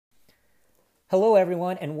Hello,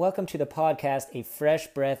 everyone, and welcome to the podcast, A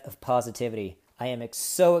Fresh Breath of Positivity. I am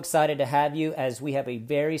so excited to have you as we have a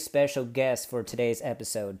very special guest for today's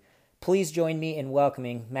episode. Please join me in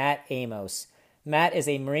welcoming Matt Amos. Matt is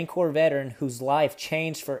a Marine Corps veteran whose life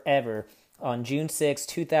changed forever on June 6,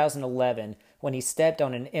 2011, when he stepped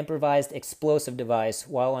on an improvised explosive device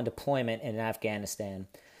while on deployment in Afghanistan.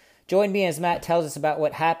 Join me as Matt tells us about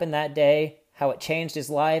what happened that day, how it changed his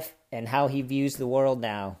life, and how he views the world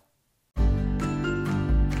now.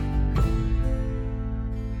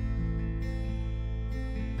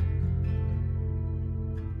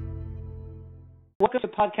 Welcome to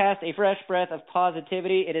the podcast, A Fresh Breath of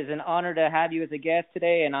Positivity. It is an honor to have you as a guest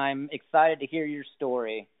today, and I'm excited to hear your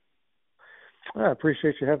story. I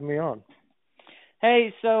appreciate you having me on.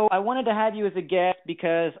 Hey, so I wanted to have you as a guest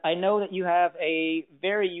because I know that you have a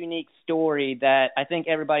very unique story that I think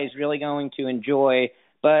everybody's really going to enjoy.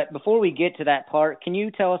 But before we get to that part, can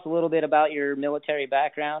you tell us a little bit about your military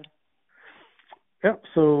background? Yeah,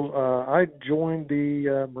 so I joined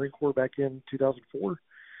the Marine Corps back in 2004.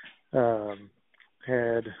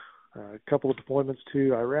 Had a couple of deployments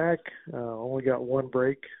to Iraq. Only got one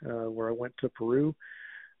break where I went to Peru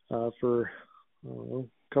for a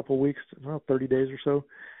couple of weeks, 30 days or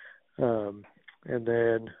so. And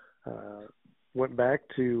then went back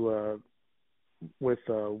to with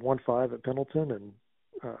 1-5 at Pendleton and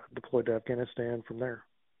deployed to Afghanistan from there.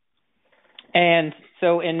 And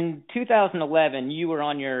so in 2011, you were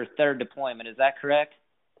on your third deployment. Is that correct?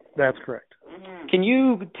 That's correct. Can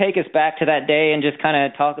you take us back to that day and just kind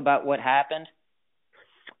of talk about what happened?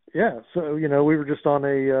 Yeah, so we were just on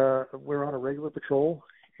a regular patrol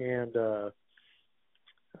and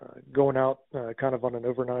going out kind of on an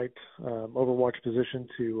overnight overwatch position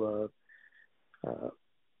to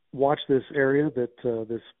watch this area that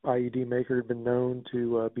this IED maker had been known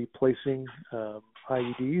to be placing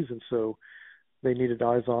IEDs, and so they needed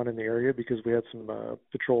eyes on in the area because we had some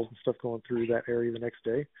patrols and stuff going through that area the next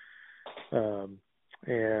day.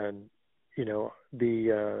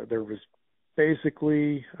 There was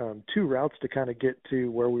basically two routes to kind of get to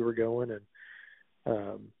where we were going, and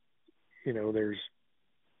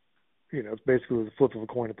it's basically the flip of a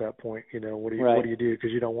coin at that point. What do you do?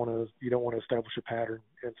 Because you don't want to establish a pattern,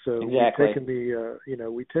 and so exactly.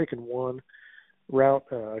 we'd taken one route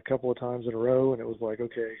a couple of times in a row, and it was like,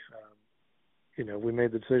 okay, we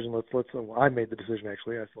made the decision. I made the decision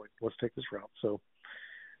actually. I thought, let's take this route. So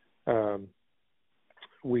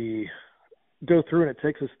we go through, and it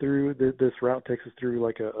takes us through this route takes us through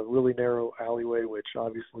like a really narrow alleyway, which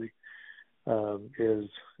obviously is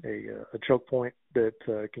a choke point that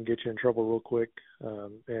can get you in trouble real quick.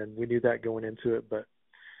 And we knew that going into it, but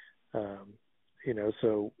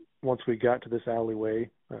so once we got to this alleyway,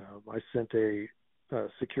 I sent a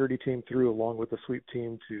security team through along with a sweep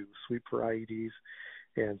team to sweep for IEDs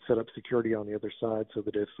and set up security on the other side so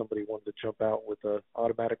that if somebody wanted to jump out with an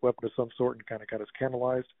automatic weapon of some sort and kind of got us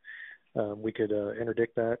canalized, we could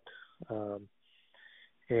interdict that.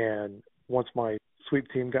 And once my sweep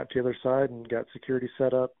team got to the other side and got security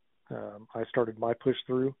set up, I started my push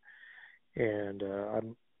through. And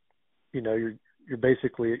you're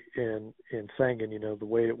basically in Sangin, the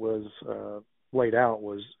way it was laid out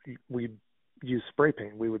was we use spray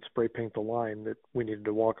paint. We would spray paint the line that we needed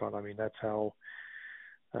to walk on. I mean, that's how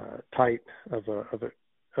tight of an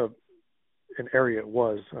area it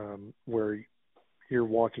was, where you're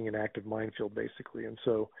walking an active minefield basically. And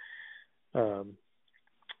so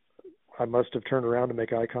I must have turned around to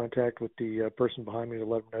make eye contact with the person behind me to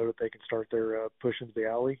let them know that they can start their push into the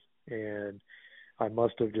alley, and I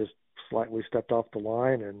must have just slightly stepped off the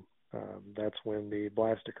line, and that's when the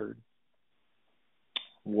blast occurred.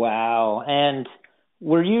 Wow. And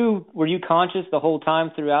were you conscious the whole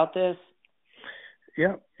time throughout this?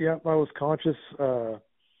 Yeah, I was conscious.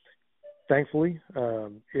 Thankfully,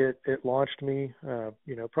 it launched me,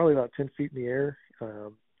 probably about 10 feet in the air.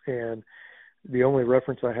 And the only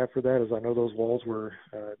reference I have for that is I know those walls were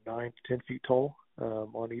 9 to 10 feet tall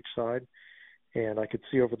on each side, and I could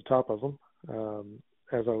see over the top of them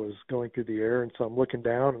as I was going through the air. And so I'm looking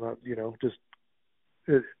down, and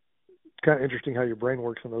it's kind of interesting how your brain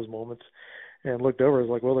works in those moments. And looked over, I was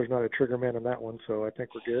like, well, there's not a trigger man in that one, so I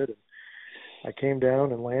think we're good. And I came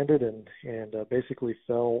down and landed and basically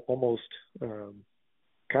fell almost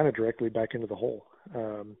kind of directly back into the hole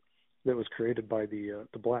that was created by the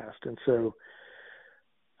blast. And so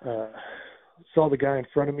saw the guy in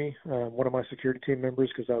front of me, one of my security team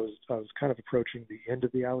members, because I was kind of approaching the end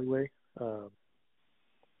of the alleyway,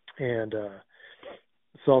 and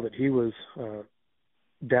saw that he was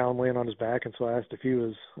down laying on his back, and so I asked if he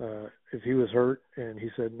was hurt, and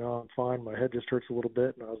he said, "No, I'm fine. My head just hurts a little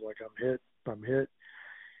bit." And I was like, I'm hit,"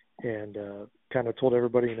 and kind of told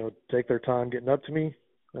everybody, take their time getting up to me,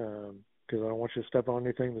 because I don't want you to step on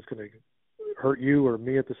anything that's going to hurt you or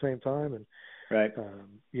me at the same time. And right,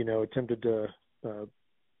 attempted to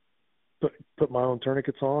put my own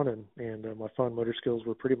tourniquets on, and my fine motor skills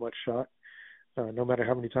were pretty much shot. No matter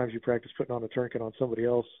how many times you practice putting on a tourniquet on somebody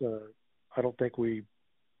else, I don't think we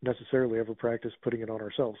necessarily ever practice putting it on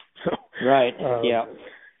ourselves. So, right, yeah.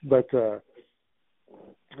 But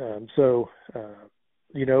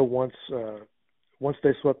once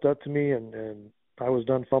they swept up to me and I was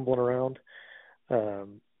done fumbling around,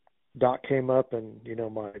 Doc came up, and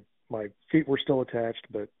my feet were still attached,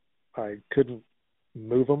 but I couldn't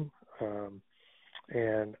move them,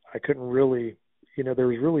 and I couldn't really, there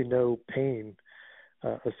was really no pain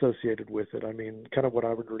associated with it. I mean, kind of what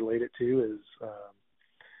I would relate it to is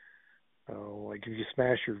like if you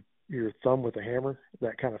smash your thumb with a hammer,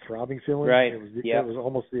 that kind of throbbing feeling. Right. It was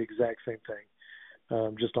almost the exact same thing,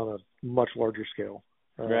 just on a much larger scale.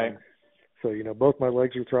 Right. So both my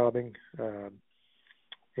legs are throbbing,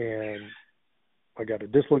 and I got a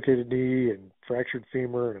dislocated knee and fractured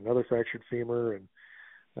femur and another fractured femur, and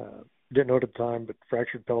didn't know it at the time, but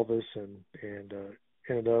fractured pelvis, and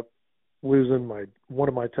ended up losing one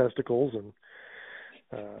of my testicles, and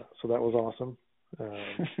so that was awesome.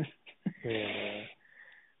 And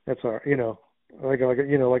that's our,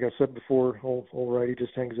 like I said before, old Righty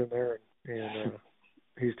just hangs in there, and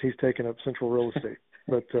he's taken up central real estate.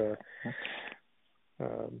 But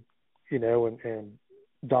and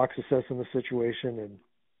Doc's assessing the situation,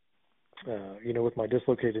 and with my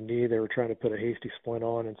dislocated knee, they were trying to put a hasty splint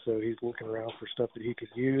on, and so he's looking around for stuff that he could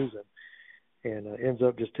use, and ends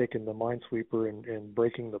up just taking the Minesweeper and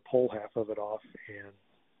breaking the pole half of it off and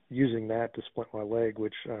using that to splint my leg,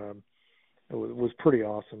 which was pretty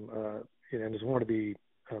awesome. And is one of the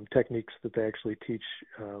techniques that they actually teach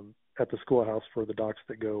at the schoolhouse for the docs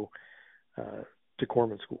that go to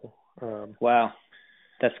corpsman school. Wow,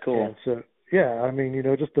 that's cool. And so, yeah, I mean,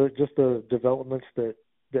 just the developments that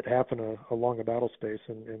happen along a battle space,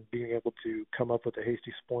 and being able to come up with a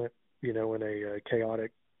hasty splint, in a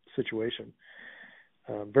chaotic situation.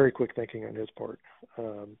 Very quick thinking on his part.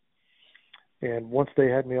 And once they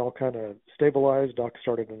had me all kind of stabilized, Doc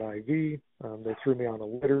started an IV. They threw me on a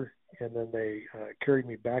litter, and then they carried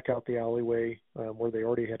me back out the alleyway where they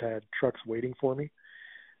already had trucks waiting for me.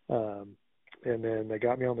 And then they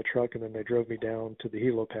got me on the truck, and then they drove me down to the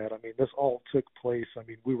helo pad. I mean, this all took place. I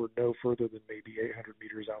mean, we were no further than maybe 800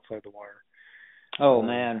 meters outside the wire. Oh,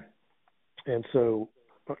 man. And so,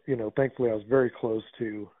 thankfully I was very close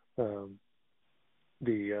to our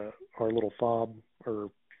little FOB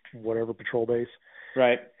or whatever patrol base.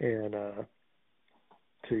 Right. And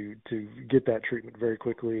to get that treatment very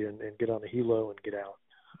quickly and get on the helo and get out.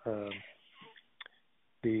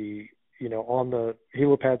 On the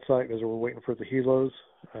helipad site, as we were waiting for the helos,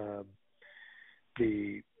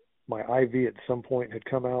 my IV at some point had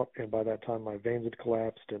come out, and by that time my veins had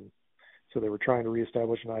collapsed, and so they were trying to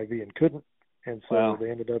reestablish an IV and couldn't, and so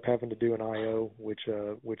they ended up having to do an IO, which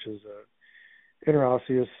is a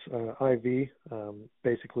interosseous IV.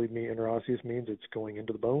 Basically, interosseous means it's going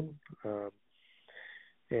into the bone,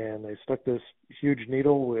 and they stuck this huge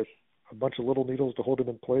needle with a bunch of little needles to hold it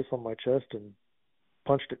in place on my chest and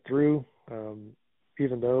punched it through,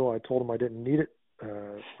 even though I told them I didn't need it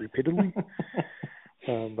repeatedly.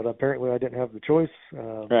 But apparently I didn't have the choice.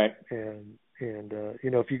 Right. And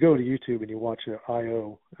if you go to YouTube and you watch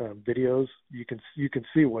IO videos, you can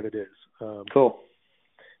see what it is. Cool.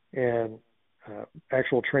 And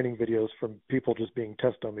actual training videos from people just being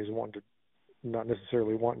test dummies, not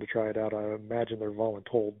necessarily wanting to try it out. I imagine they're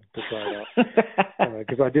voluntold to try it out.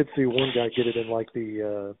 Because I did see one guy get it in like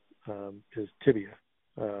his tibia.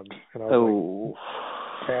 And I was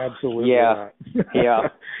like, absolutely not. Yeah.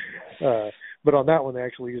 But on that one, they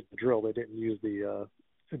actually used the drill. They didn't use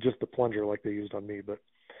just the plunger like they used on me. But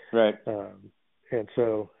right. And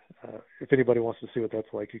so, if anybody wants to see what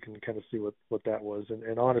that's like, you can kind of see what that was.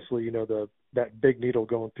 And honestly, that big needle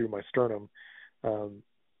going through my sternum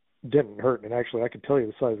didn't hurt. And actually, I could tell you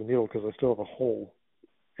the size of the needle because I still have a hole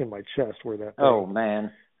in my chest where that. Oh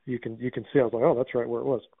man. You can see. I was like, oh, that's right where it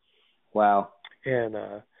was. Wow. And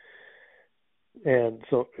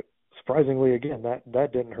so surprisingly, again,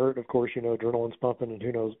 that didn't hurt. Of course, adrenaline's pumping, and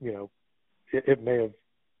who knows, it may have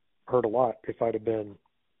hurt a lot if I'd have been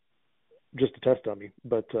just a test dummy.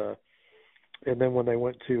 But and then when they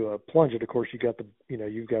went to plunge it, of course, you've got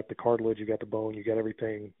the cartilage, you got the bone, you got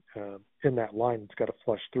everything in that line that's got to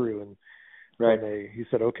flush through. And right. He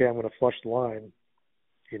said, okay, I'm going to flush the line.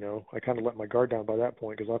 I kind of let my guard down by that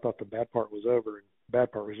point because I thought the bad part was over and the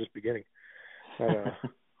bad part was just beginning.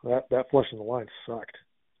 That flushing the line sucked.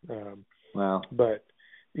 Wow. But,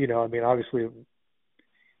 obviously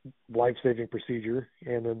life-saving procedure.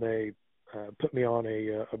 And then they put me on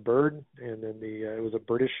a bird, and then it was a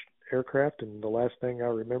British aircraft. And the last thing I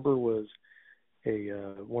remember was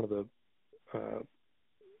one of the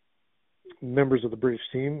members of the British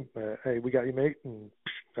team, hey, we got you, mate. And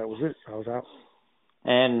that was it. I was out.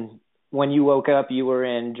 And when you woke up, you were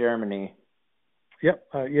in Germany. Yep.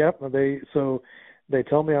 They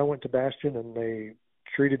tell me I went to Bastion, and they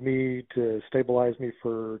treated me to stabilize me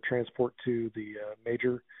for transport to the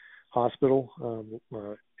major hospital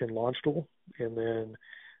in Landstuhl. And then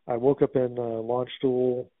I woke up in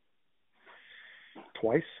Landstuhl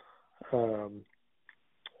twice.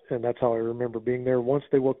 And that's how I remember being there. Once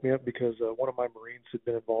they woke me up because one of my Marines had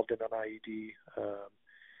been involved in an IED.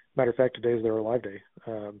 Matter of fact, today is their alive day.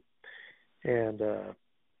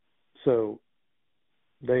 So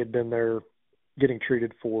they had been there getting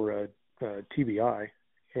treated for TBI.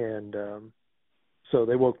 And so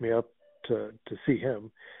they woke me up to see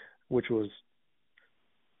him, which was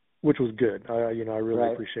good. I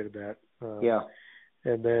really appreciated that. Yeah.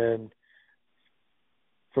 And then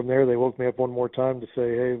from there, they woke me up one more time to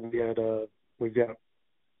say, hey, we've got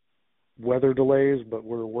weather delays, but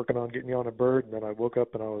we're working on getting you on a bird. And then I woke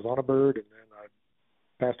up and I was on a bird, and then I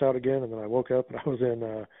passed out again, and then I woke up and I was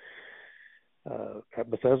in at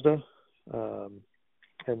Bethesda,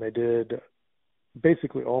 and they did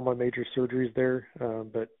basically all my major surgeries there.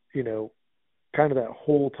 But kind of that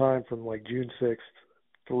whole time from like June 6th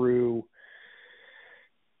through,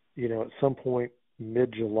 at some point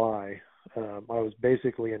mid-July, I was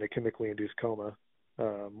basically in a chemically induced coma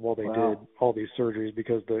while they did all these surgeries,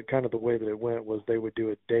 because the way that it went was they would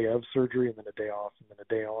do a day of surgery and then a day off and then a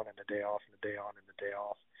day on and a day off and a day on and a day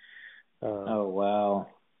off. Oh, wow.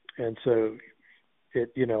 And so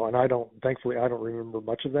and thankfully I don't remember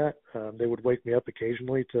much of that. They would wake me up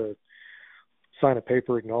occasionally to sign a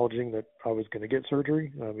paper acknowledging that I was going to get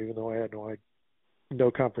surgery, even though I had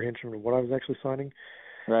no comprehension of what I was actually signing.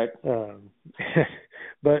 Right.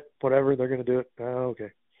 But whatever, they're going to do it.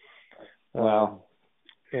 Okay. Wow.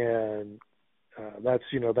 And that's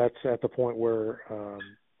at the point where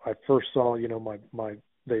I first saw,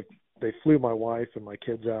 they flew my wife and my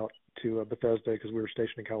kids out to Bethesda because we were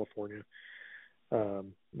stationed in California.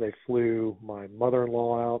 They flew my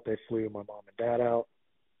mother-in-law out. They flew my mom and dad out.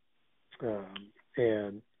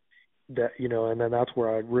 And that, and then that's where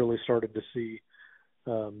I really started to see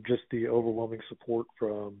just the overwhelming support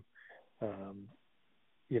from,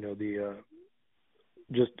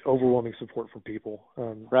 just overwhelming support from people.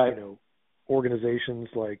 Right. Organizations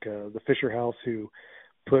like the Fisher House, who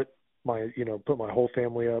put my whole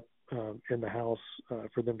family up in the house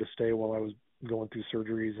for them to stay while I was going through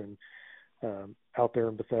surgeries, and out there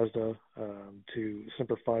in Bethesda, to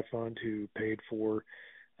Semper Fi Fund, who paid for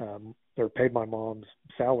or paid my mom's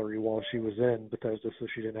salary while she was in Bethesda, so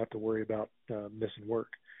she didn't have to worry about missing work.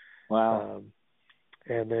 Wow.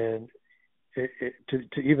 And then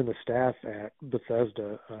to even the staff at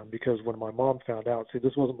Bethesda, because when my mom found out,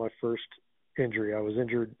 this wasn't my first injury. I was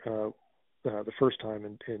injured the first time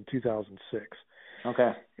in 2006.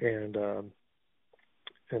 Okay. And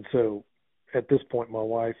so at this point, my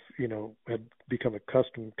wife, had become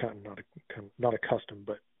accustomed, not accustomed,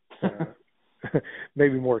 but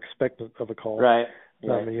maybe more expectant of a call. Right.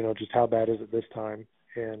 Just how bad is it this time?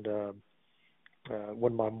 And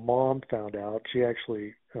when my mom found out, she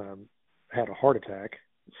actually had a heart attack.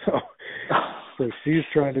 So she's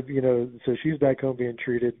trying to, so she's back home being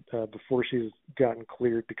treated before she's gotten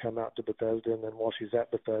cleared to come out to Bethesda. And then while she's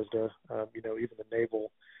at Bethesda, even the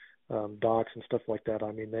naval docs and stuff like that,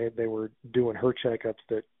 they were doing her checkups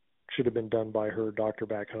that should have been done by her doctor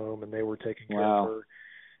back home, and they were taking care of her.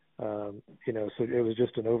 So it was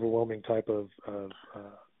just an overwhelming type of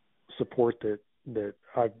support that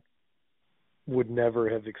I would never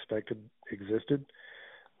have expected existed.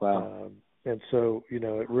 Wow. And so,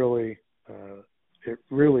 it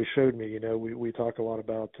really showed me, we talk a lot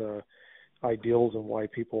about ideals and why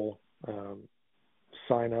people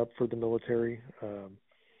sign up for the military.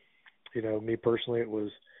 Me personally, it was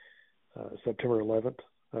September 11th.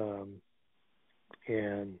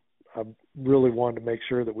 And I really wanted to make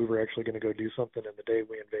sure that we were actually going to go do something. And the day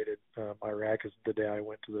we invaded Iraq is the day I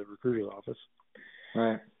went to the recruiter's office.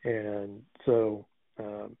 Right. And so,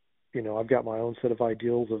 I've got my own set of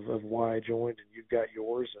ideals of why I joined, and you've got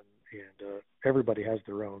yours, and everybody has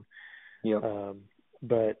their own. Yep.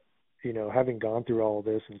 But, having gone through all of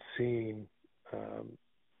this and seeing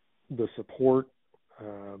the support,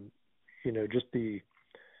 just the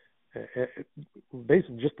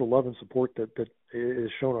basically just the love and support that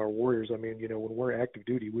is shown our warriors. I mean, when we're active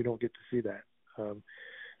duty, we don't get to see that.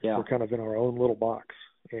 We're kind of in our own little box,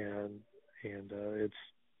 and it's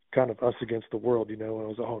kind of us against the world, and it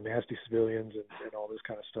was nasty civilians and all this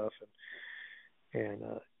kind of stuff.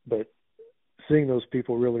 But seeing those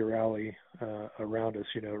people really rally around us,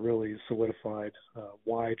 it really solidified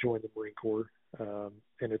why I joined the Marine Corps.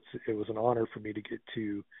 And it was an honor for me to get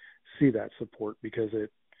to see that support, because it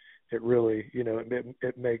really,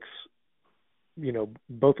 it makes,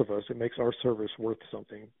 both of us, it makes our service worth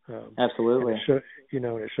something. Absolutely. And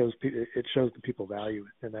it shows the people value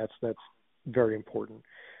it, and that's very important.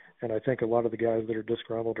 And I think a lot of the guys that are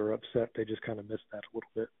disgruntled or upset, they just kind of miss that a little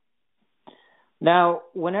bit. Now,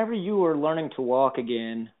 whenever you were learning to walk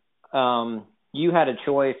again, you had a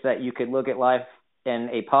choice that you could look at life in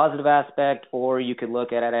a positive aspect, or you could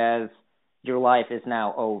look at it as your life is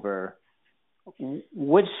now over.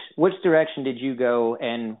 Which direction did you go,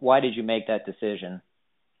 and why did you make that decision?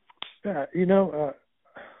 It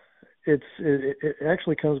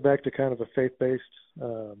actually comes back to kind of a faith-based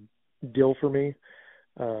deal for me.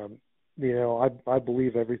 I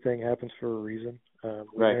believe everything happens for a reason.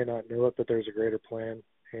 We may not know it, but there's a greater plan.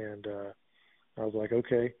 And I was like,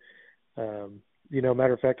 okay.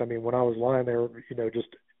 Matter of fact, I mean, when I was lying there,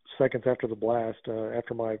 just seconds after the blast,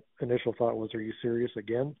 after my initial thought was, are you serious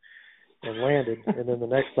again? And landed. And then the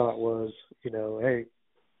next thought was, hey,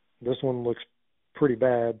 this one looks pretty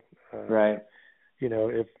bad. If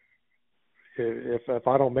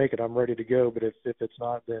I don't make it, I'm ready to go. But if it's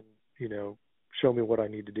not, then, show me what I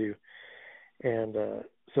need to do. And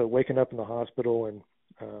so waking up in the hospital and,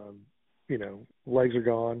 legs are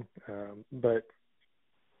gone. But,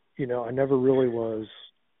 I never really was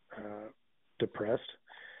depressed.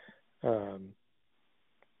 I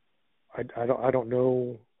don't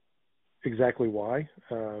know exactly why.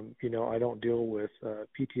 I don't deal with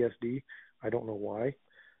PTSD. I don't know why.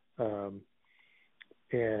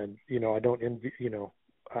 And, I don't envy,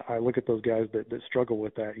 I look at those guys that struggle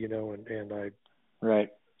with that, and I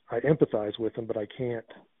empathize with them, but I can't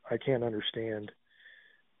understand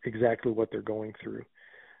exactly what they're going through.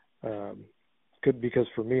 Because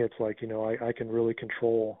for me, it's like, I can really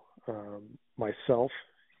control myself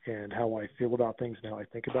and how I feel about things and how I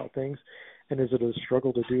think about things. And is it a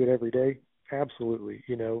struggle to do it every day? Absolutely.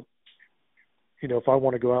 If I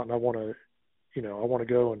want to go out and I want to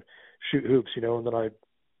go and shoot hoops, and then I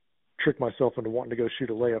trick myself into wanting to go shoot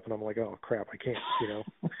a layup, and I'm like, oh crap, I can't,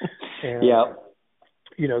 And,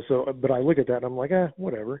 so, but I look at that and I'm like,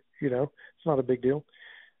 whatever, it's not a big deal.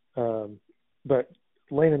 But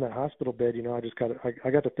laying in that hospital bed, I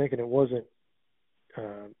got to thinking it wasn't,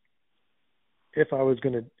 if I was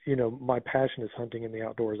going to, my passion is hunting in the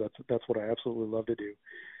outdoors. That's what I absolutely love to do.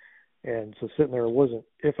 And so sitting there, it wasn't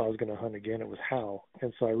if I was going to hunt again, it was how.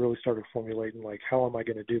 And so I really started formulating, like, how am I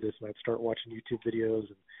going to do this? And I'd start watching YouTube videos,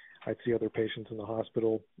 and I'd see other patients in the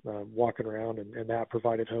hospital walking around, and that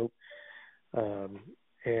provided hope.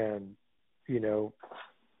 And,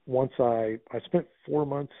 once I spent 4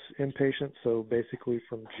 months inpatient, so basically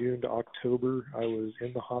from June to October, I was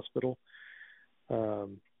in the hospital.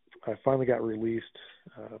 I finally got released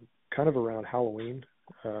kind of around Halloween.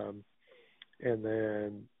 And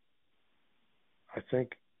then I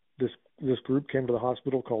think this group came to the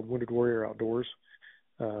hospital called Wounded Warrior Outdoors.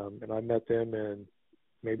 And I met them, and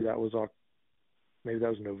maybe that was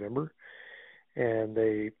November. And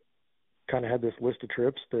they kind of had this list of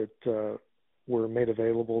trips that were made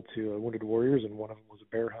available to Wounded Warriors, and one of them was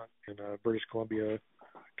a bear hunt in British Columbia,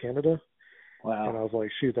 Canada. Wow. And I was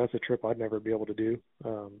like, shoot, that's a trip I'd never be able to do.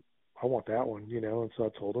 I want that one, and so I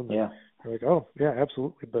told them. Yeah. They're like, oh, yeah,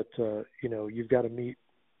 absolutely. But, you've got to meet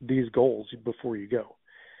these goals before you go.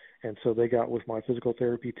 And so they got with my physical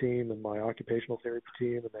therapy team and my occupational therapy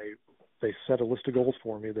team, and they set a list of goals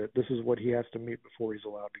for me that this is what he has to meet before he's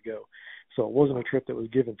allowed to go. So it wasn't a trip that was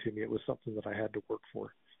given to me. It was something that I had to work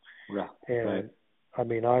for. Right. And I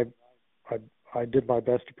mean, I did my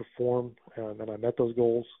best to perform, and I met those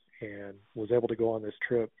goals and was able to go on this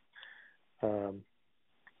trip. And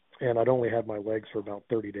I'd only had my legs for about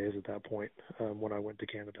 30 days at that point when I went to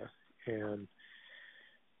Canada. And,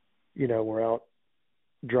 we're out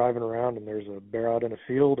driving around, and there's a bear out in a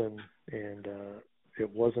field, and it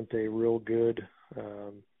wasn't real good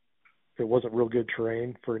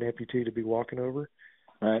terrain for an amputee to be walking over.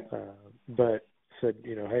 Right. But said,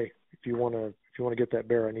 hey, if you want to get that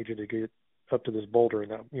bear, I need you to get up to this boulder.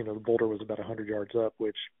 And that, the boulder was about 100 yards up,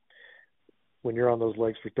 which when you're on those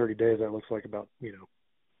legs for 30 days, that looks like about,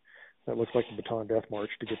 that looks like a Bataan Death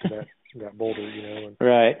March to get to that boulder, And,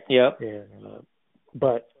 right. Yep. And,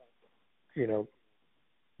 but,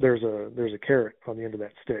 there's a carrot on the end of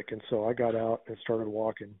that stick. And so I got out and started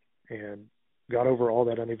walking and got over all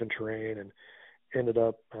that uneven terrain and ended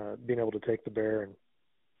up being able to take the bear.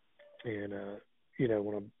 And you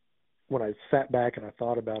know, when I sat back and I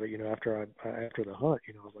thought about it, you know, after the hunt,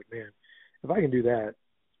 you know, I was like, man, if I can do that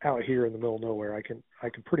out here in the middle of nowhere, I can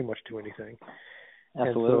pretty much do anything.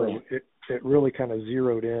 Absolutely. And so it really kind of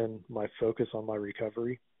zeroed in my focus on my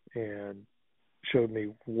recovery and showed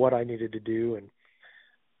me what I needed to do.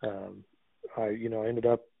 And I ended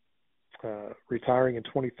up retiring in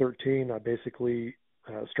 2013. I basically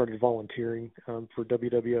started volunteering for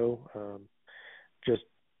WWO just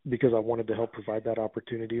because I wanted to help provide that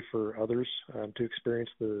opportunity for others to experience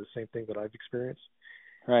the same thing that I've experienced.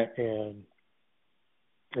 Right. And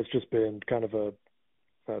it's just been kind of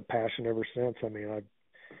a passion ever since. I mean, I've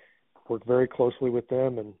worked very closely with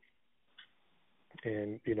them,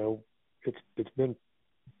 and you know, it's been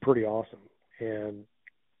pretty awesome. And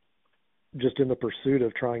just in the pursuit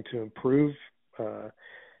of trying to improve,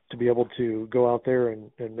 to be able to go out there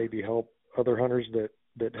and maybe help other hunters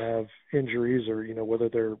that have injuries, or, you know, whether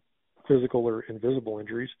they're physical or invisible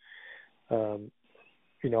injuries,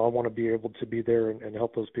 you know, I want to be able to be there and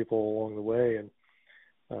help those people along the way. And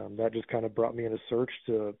that just kind of brought me in a search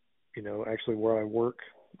to, you know, actually where I work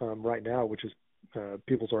right now, which is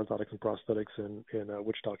People's Orthotics and Prosthetics in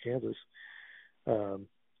Wichita, Kansas.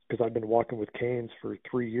 Because I've been walking with canes for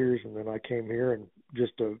 3 years, and then I came here, and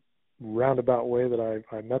just a roundabout way that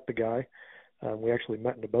I met the guy. We actually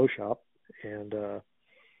met in a bow shop, and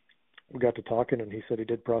we got to talking, and he said he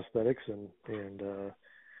did prosthetics, and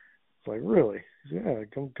it's like, really? He said,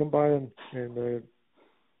 yeah, come by and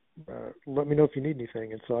let me know if you need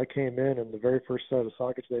anything. And so I came in, and the very first set of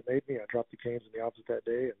sockets they made me, I dropped the canes in the office that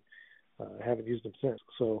day, and haven't used them since.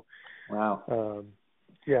 So, wow.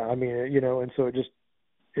 Yeah, I mean, you know, and so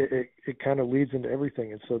it kind of leads into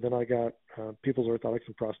everything. And so then I got People's Orthotics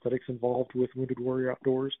and Prosthetics involved with Wounded Warrior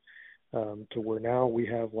Outdoors, to where now we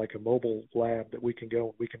have like a mobile lab that we can go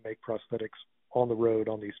and we can make prosthetics on the road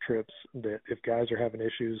on these trips, that if guys are having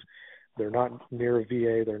issues, they're not near a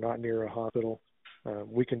VA, they're not near a hospital,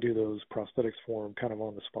 we can do those prosthetics for them kind of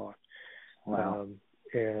on the spot. Wow.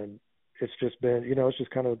 And it's just been, you know, it's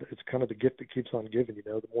kind of the gift that keeps on giving. You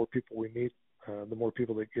know, the more people we meet, the more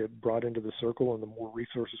people that get brought into the circle, and the more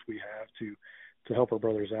resources we have to help our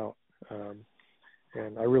brothers out.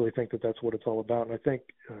 And I really think that that's what it's all about. And I think,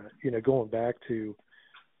 you know, going back to,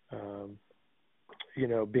 you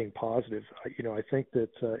know, being positive, you know, I think that,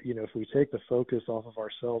 you know, if we take the focus off of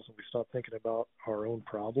ourselves and we stop thinking about our own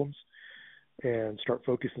problems and start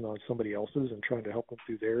focusing on somebody else's and trying to help them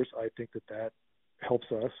through theirs, I think that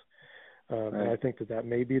helps us. Right. And I think that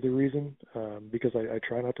may be the reason, because I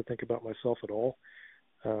try not to think about myself at all,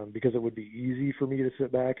 because it would be easy for me to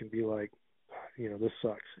sit back and be like, you know, this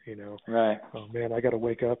sucks, you know. Right. Oh man, I got to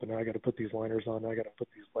wake up and I got to put these liners on, I got to put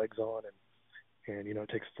these legs on, and you know, it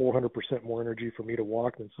takes 400% more energy for me to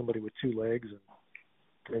walk than somebody with 2 legs,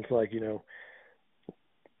 and it's like, you know,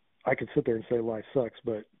 I could sit there and say life sucks,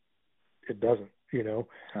 but it doesn't, you know.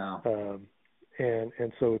 Wow.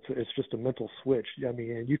 And so it's just a mental switch. I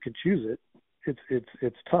mean, and you can choose it.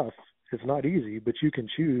 It's tough. It's not easy, but you can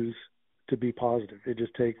choose to be positive. It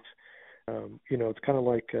just takes, you know, it's kind of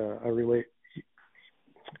like I relate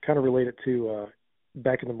it to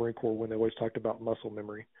back in the Marine Corps when they always talked about muscle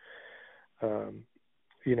memory.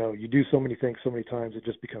 You know, you do so many things so many times, it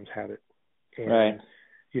just becomes habit. And, right.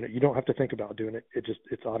 You know, you don't have to think about doing it.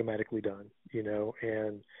 It's automatically done, you know,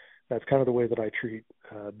 and that's kind of the way that I treat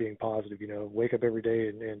being positive. You know, wake up every day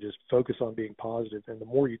and just focus on being positive. And the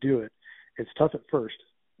more you do it, it's tough at first,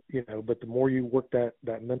 you know, but the more you work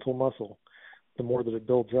that mental muscle, the more that it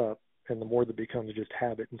builds up, and the more that it becomes just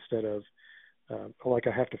habit instead of like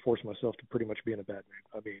I have to force myself to pretty much be in a bad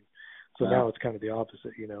mood. I mean, so now it's kind of the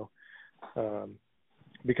opposite, you know,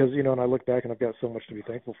 because, you know, and I look back and I've got so much to be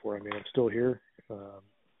thankful for. I mean, I'm still here,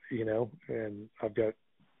 you know, and I've got,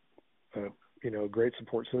 you know, a great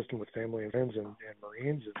support system with family and friends and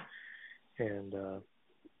Marines, and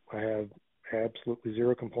I have absolutely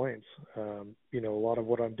zero complaints. You know, a lot of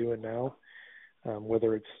what I'm doing now,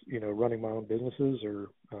 whether it's, you know, running my own businesses or,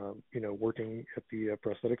 you know, working at the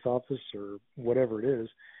prosthetics office or whatever it is,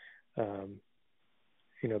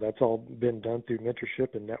 you know, that's all been done through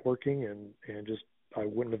mentorship and networking, and just I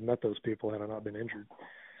wouldn't have met those people had I not been injured.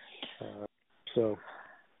 So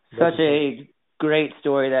such a great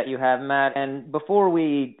story that you have, Matt. And before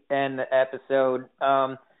we end the episode,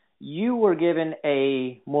 you were given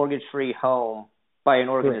a mortgage-free home by an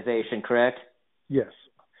organization, correct? Yes.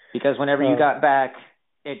 Because whenever you got back,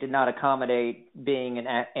 it did not accommodate being an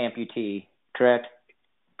amputee, correct?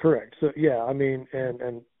 Correct. So, yeah, I mean,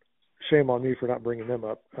 and shame on me for not bringing them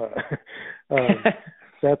up.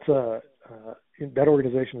 That's that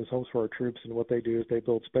organization is Homes for Our Troops, and what they do is they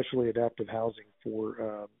build specially adaptive housing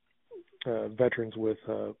for veterans with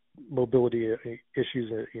mobility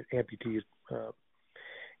issues, amputees,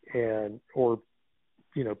 or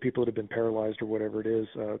people that have been paralyzed or whatever it is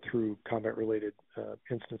through combat-related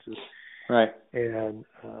instances. Right. And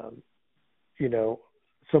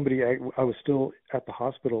I was still at the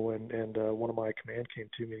hospital, and one of my command came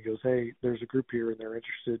to me and goes, "Hey, there's a group here, and they're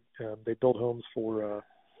interested. They build homes for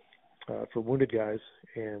wounded guys,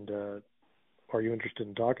 and are you interested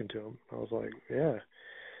in talking to them?" I was like, "Yeah."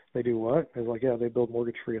 They do what? I was like, "Yeah, they build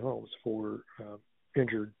mortgage-free homes for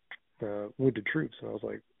injured, wounded troops." And I was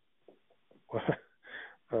like, "What?"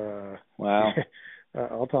 Wow.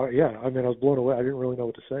 I'll talk. Yeah, I mean, I was blown away. I didn't really know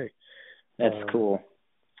what to say. That's cool.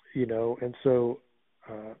 And so,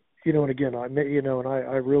 and again, I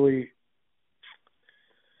really,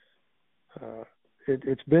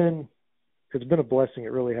 it's been a blessing.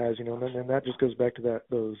 It really has, and that just goes back to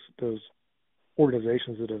those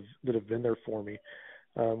organizations that have been there for me,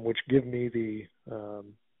 which give me the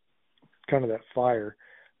kind of that fire,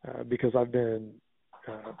 because I've been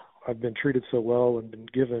treated so well and been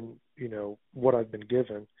given, what I've been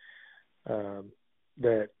given,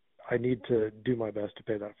 that I need to do my best to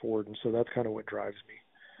pay that forward. And so that's kind of what drives me.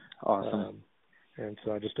 Awesome. And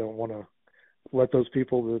so I just don't want to let those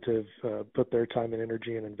people that have put their time and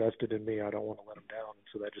energy and invested in me, I don't want to let them down. And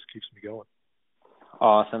so that just keeps me going.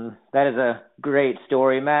 Awesome. That is a great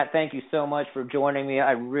story. Matt, thank you so much for joining me.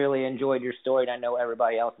 I really enjoyed your story, and I know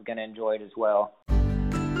everybody else is going to enjoy it as well.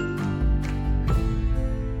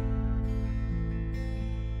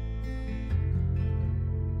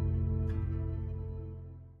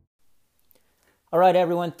 All right,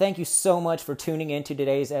 everyone, thank you so much for tuning in to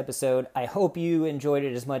today's episode. I hope you enjoyed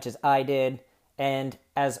it as much as I did. And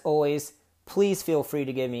as always, please feel free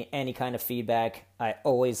to give me any kind of feedback. I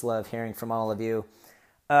always love hearing from all of you.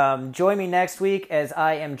 Join me next week as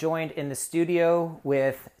I am joined in the studio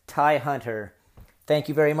with Ty Hunter. Thank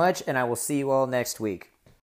you very much, and I will see you all next week.